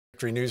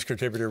Victory News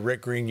contributor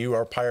Rick Green, you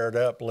are fired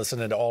up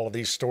listening to all of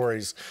these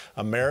stories.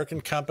 American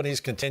companies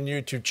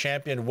continue to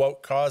champion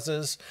woke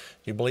causes.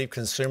 Do you believe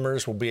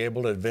consumers will be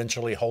able to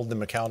eventually hold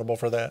them accountable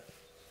for that?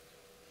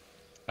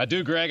 I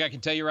do, Greg. I can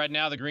tell you right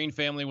now, the Green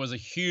family was a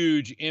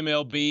huge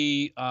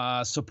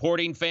MLB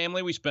supporting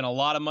family. We spent a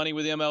lot of money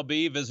with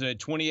MLB,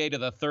 visited 28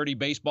 of the 30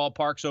 baseball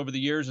parks over the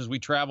years as we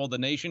traveled the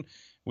nation.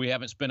 We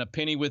haven't spent a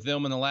penny with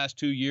them in the last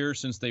 2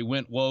 years since they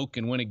went woke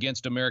and went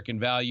against American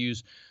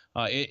values.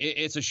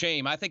 It's a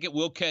shame. I think it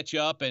will catch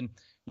up. And,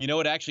 you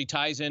know, it actually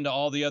ties into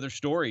all the other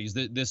stories.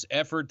 This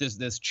effort,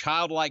 this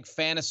childlike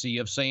fantasy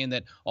of saying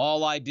that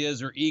all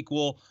ideas are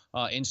equal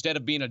instead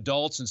of being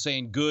adults and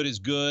saying good is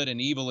good and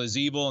evil is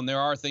evil. And there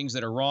are things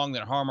that are wrong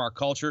that harm our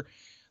culture.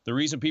 The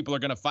reason people are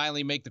going to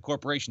finally make the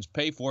corporations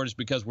pay for it is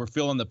because we're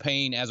feeling the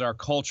pain as our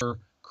culture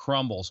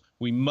crumbles.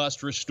 We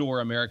must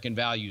restore American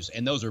values,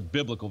 and those are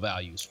biblical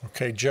values.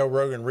 Okay, Joe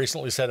Rogan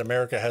recently said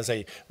America has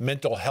a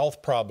mental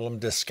health problem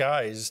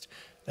disguised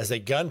as a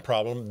gun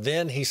problem.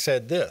 Then he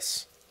said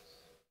this.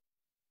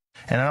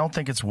 And I don't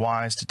think it's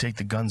wise to take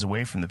the guns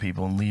away from the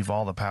people and leave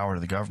all the power to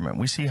the government.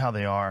 We see how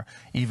they are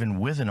even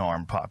with an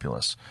armed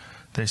populace.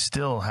 They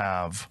still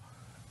have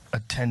a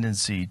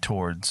tendency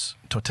towards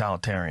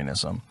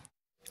totalitarianism.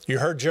 You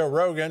heard Joe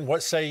Rogan.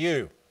 What say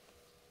you?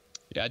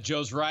 Yeah,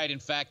 Joe's right. In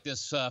fact,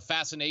 this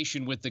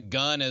fascination with the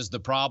gun as the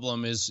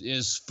problem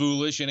is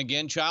foolish and,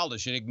 again,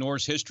 childish. It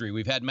ignores history.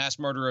 We've had mass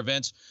murder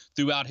events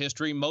throughout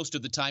history, most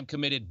of the time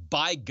committed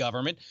by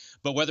government.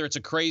 But whether it's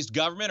a crazed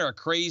government or a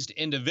crazed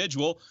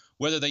individual,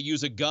 whether they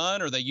use a gun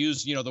or they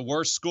use, you know, the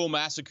worst school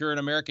massacre in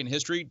American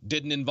history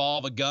didn't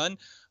involve a gun.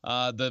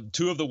 The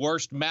two of the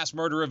worst mass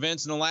murder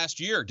events in the last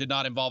year did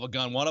not involve a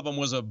gun. One of them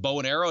was a bow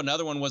and arrow.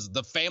 Another one was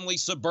the family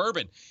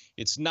Suburban.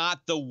 It's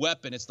not the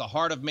weapon. It's the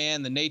heart of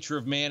man, the nature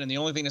of man. And the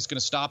only thing that's going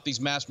to stop these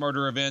mass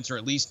murder events, or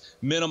at least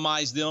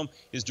minimize them,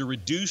 is to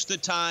reduce the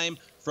time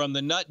from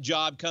the nut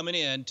job coming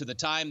in to the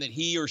time that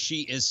he or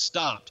she is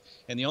stopped.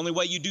 And the only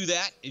way you do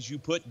that is you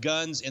put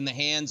guns in the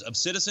hands of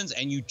citizens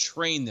and you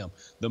train them.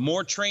 The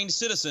more trained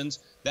citizens,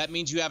 that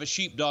means you have a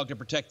sheepdog to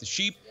protect the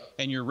sheep,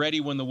 and you're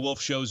ready when the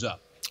wolf shows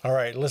up. All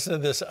right, listen to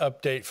this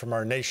update from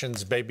our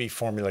nation's baby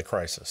formula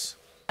crisis.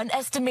 An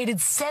estimated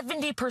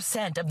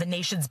 70% of the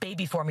nation's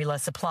baby formula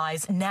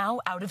supplies now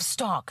out of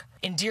stock.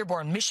 In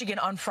Dearborn, Michigan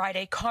on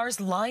Friday, cars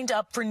lined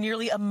up for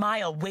nearly a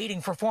mile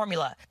waiting for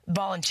formula.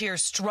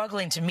 Volunteers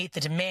struggling to meet the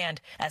demand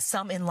as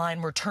some in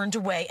line were turned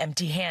away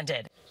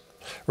empty-handed.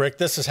 Rick,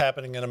 this is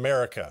happening in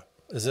America.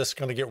 Is this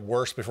going to get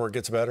worse before it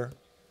gets better?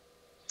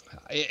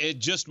 It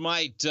just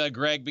might,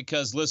 Greg,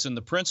 because, listen,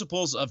 the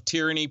principles of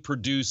tyranny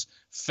produce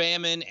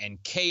famine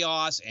and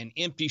chaos and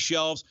empty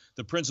shelves.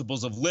 The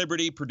principles of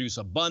liberty produce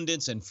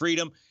abundance and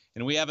freedom.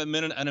 And we have an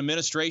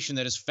administration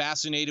that is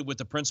fascinated with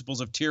the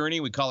principles of tyranny.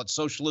 We call it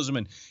socialism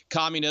and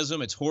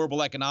communism. It's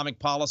horrible economic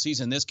policies.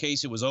 In this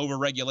case, it was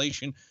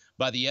overregulation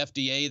by the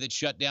FDA that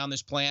shut down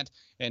this plant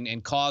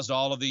and caused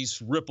all of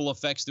these ripple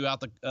effects throughout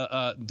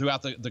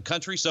the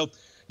country. So,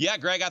 yeah,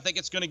 Greg, I think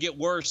it's going to get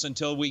worse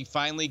until we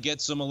finally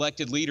get some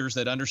elected leaders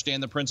that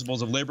understand the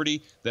principles of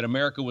liberty that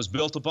America was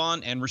built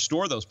upon and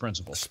restore those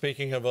principles.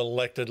 Speaking of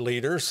elected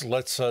leaders,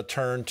 let's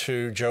turn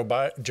to Joe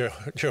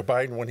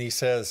Biden when he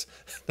says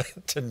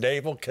to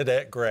naval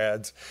cadet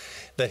grads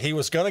that he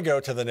was going to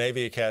go to the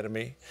Navy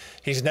Academy.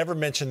 He's never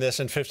mentioned this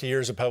in 50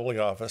 years of public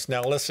office.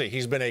 Now, let's see.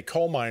 He's been a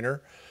coal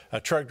miner,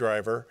 a truck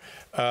driver.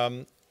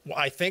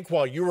 I think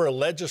while you were a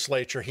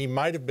legislator, he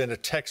might have been a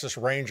Texas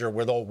Ranger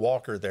with old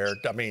Walker there.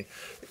 I mean,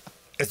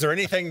 is there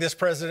anything this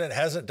president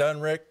hasn't done,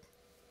 Rick?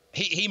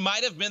 He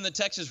might have been the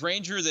Texas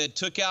Ranger that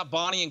took out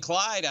Bonnie and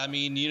Clyde. I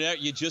mean,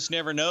 you just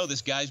never know.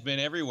 This guy's been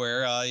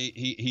everywhere.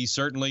 He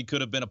certainly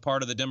could have been a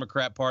part of the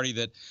Democrat Party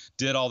that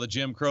did all the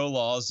Jim Crow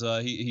laws.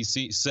 He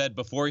said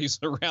before he's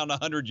around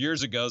 100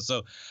 years ago.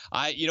 So,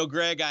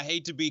 Greg, I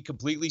hate to be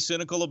completely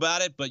cynical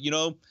about it, but,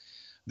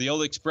 the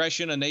old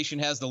expression, a nation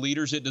has the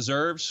leaders it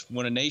deserves.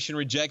 When a nation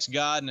rejects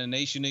God and a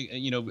nation,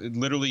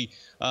 literally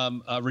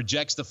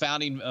rejects the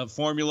founding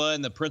formula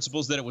and the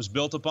principles that it was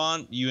built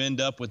upon, you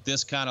end up with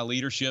this kind of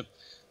leadership.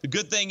 The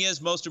good thing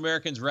is most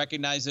Americans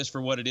recognize this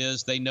for what it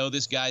is. They know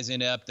this guy's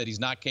inept, that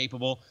he's not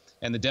capable,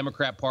 and the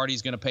Democrat Party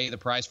is going to pay the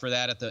price for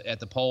that at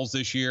the polls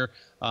this year.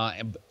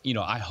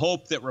 I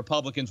hope that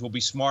Republicans will be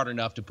smart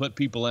enough to put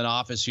people in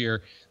office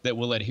here that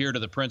will adhere to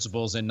the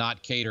principles and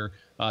not cater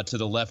to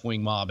the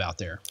left-wing mob out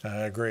there.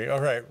 I agree.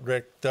 All right,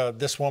 Rick,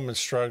 this woman's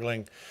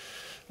struggling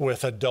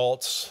with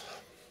adults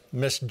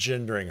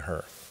misgendering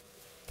her.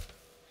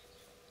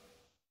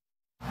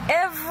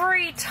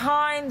 Every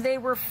time they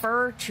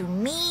refer to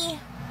me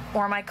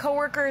or my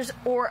coworkers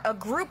or a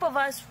group of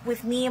us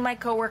with me and my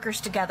coworkers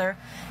together,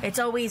 it's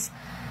always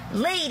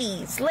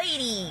ladies,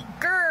 lady,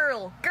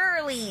 girl,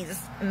 girlies,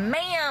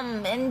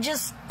 ma'am, and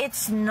just,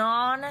 it's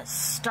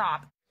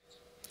non-stop.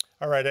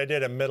 All right, I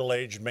did a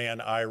middle-aged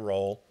man eye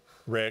roll.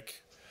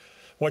 Rick,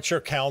 what's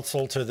your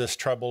counsel to this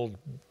troubled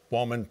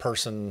woman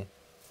person,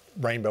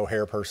 rainbow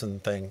hair person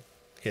thing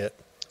hit?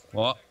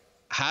 Well,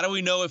 How do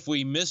we know if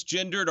we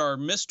misgendered or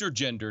Mr.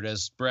 Gendered,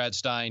 as Brad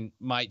Stein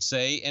might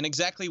say? And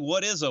exactly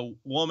what is a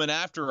woman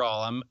after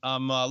all?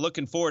 I'm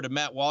looking forward to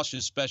Matt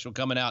Walsh's special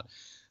coming out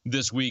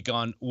this week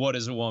on what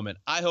is a woman.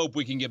 I hope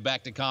we can get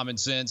back to common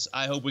sense.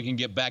 I hope we can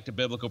get back to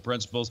biblical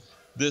principles.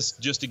 This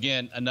just,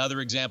 again, another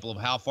example of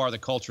how far the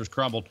culture's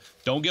crumbled.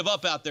 Don't give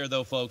up out there,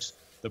 though, folks.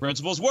 The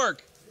principles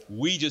work.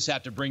 We just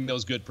have to bring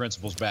those good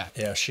principles back.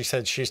 Yeah, she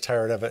said she's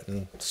tired of it,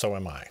 and so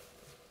am I.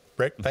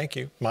 Rick, thank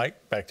you.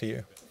 Mike, back to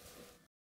you.